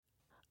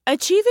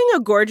Achieving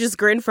a gorgeous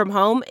grin from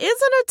home isn't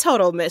a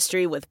total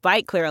mystery with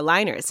Byte Clear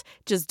aligners.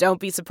 Just don't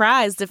be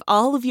surprised if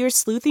all of your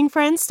sleuthing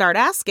friends start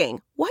asking,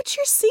 "What's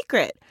your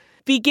secret?"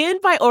 Begin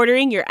by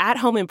ordering your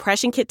at-home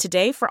impression kit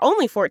today for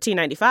only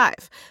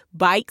 $14.95.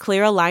 Byte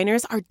Clear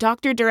aligners are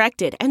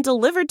doctor-directed and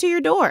delivered to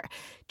your door.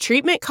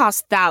 Treatment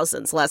costs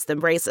thousands less than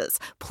braces.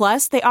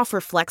 Plus, they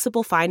offer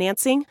flexible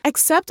financing,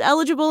 accept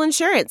eligible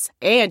insurance,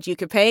 and you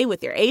can pay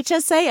with your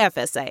HSA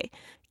FSA.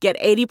 Get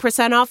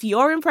 80% off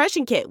your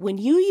impression kit when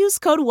you use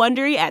code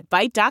WONDERY at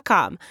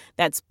Byte.com.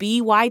 That's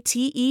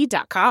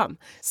BYTE.com.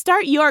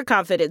 Start your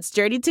confidence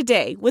journey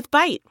today with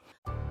Byte.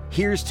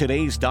 Here's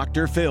today's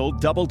Dr. Phil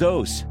Double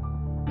Dose.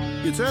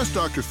 It's Ask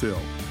Dr. Phil.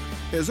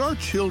 As our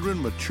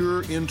children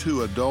mature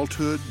into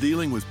adulthood,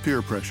 dealing with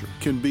peer pressure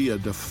can be a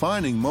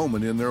defining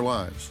moment in their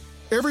lives.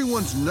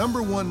 Everyone's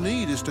number one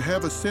need is to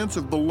have a sense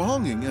of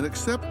belonging and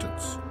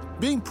acceptance.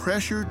 Being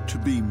pressured to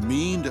be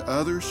mean to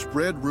others,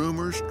 spread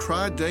rumors,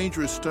 try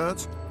dangerous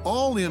stunts,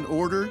 all in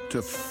order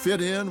to fit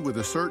in with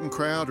a certain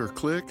crowd or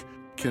clique,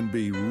 can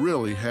be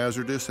really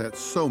hazardous at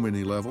so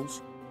many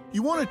levels.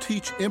 You want to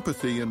teach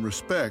empathy and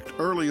respect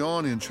early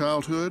on in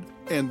childhood,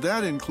 and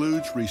that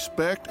includes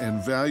respect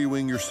and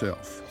valuing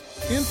yourself.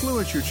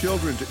 Influence your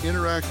children to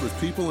interact with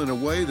people in a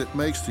way that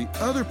makes the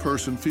other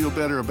person feel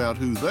better about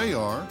who they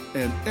are,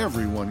 and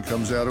everyone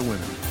comes out a winner.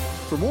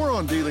 For more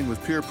on dealing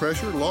with peer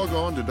pressure, log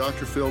on to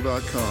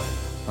drphil.com.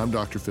 I'm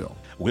Dr. Phil.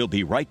 We'll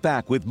be right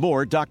back with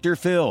more Dr.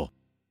 Phil.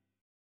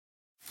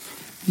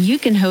 You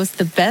can host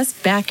the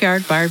best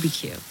backyard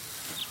barbecue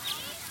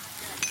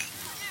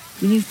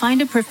when you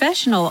find a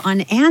professional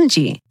on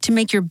Angie to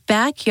make your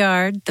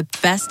backyard the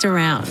best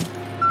around.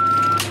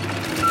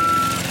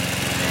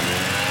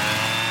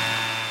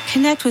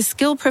 Connect with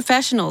skilled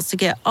professionals to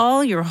get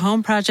all your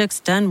home projects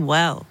done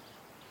well.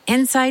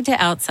 Inside to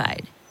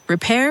outside,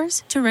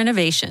 repairs to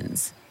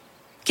renovations.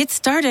 Get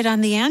started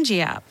on the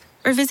Angie app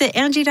or visit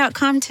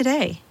Angie.com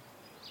today.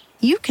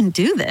 You can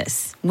do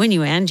this when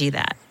you Angie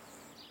that.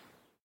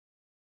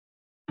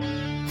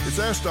 It's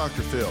Ask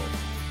Dr. Phil.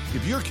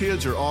 If your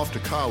kids are off to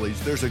college,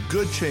 there's a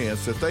good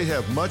chance that they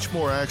have much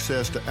more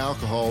access to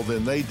alcohol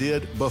than they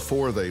did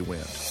before they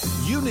went.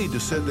 You need to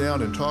sit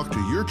down and talk to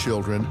your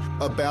children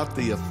about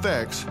the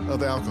effects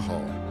of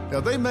alcohol. Now,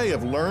 they may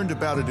have learned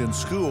about it in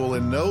school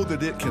and know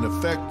that it can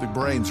affect the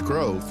brain's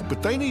growth,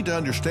 but they need to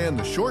understand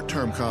the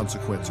short-term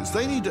consequences.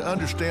 They need to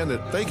understand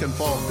that they can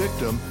fall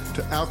victim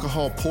to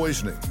alcohol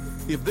poisoning.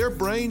 If their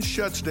brain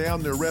shuts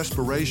down their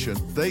respiration,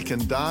 they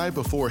can die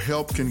before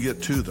help can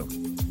get to them.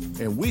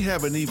 And we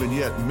haven't even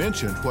yet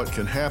mentioned what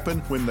can happen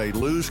when they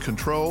lose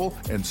control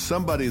and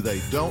somebody they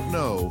don't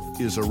know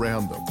is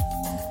around them.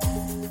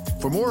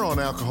 For more on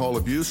alcohol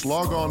abuse,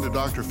 log on to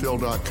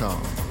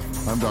drphil.com.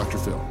 I'm Dr.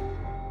 Phil.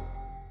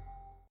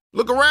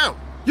 Look around.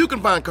 You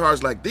can find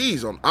cars like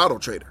these on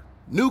AutoTrader.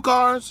 New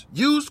cars,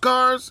 used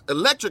cars,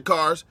 electric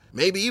cars,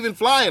 maybe even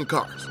flying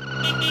cars.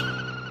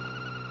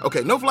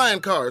 Okay, no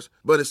flying cars,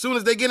 but as soon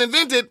as they get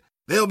invented,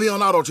 they'll be on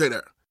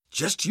AutoTrader.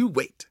 Just you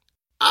wait.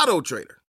 AutoTrader.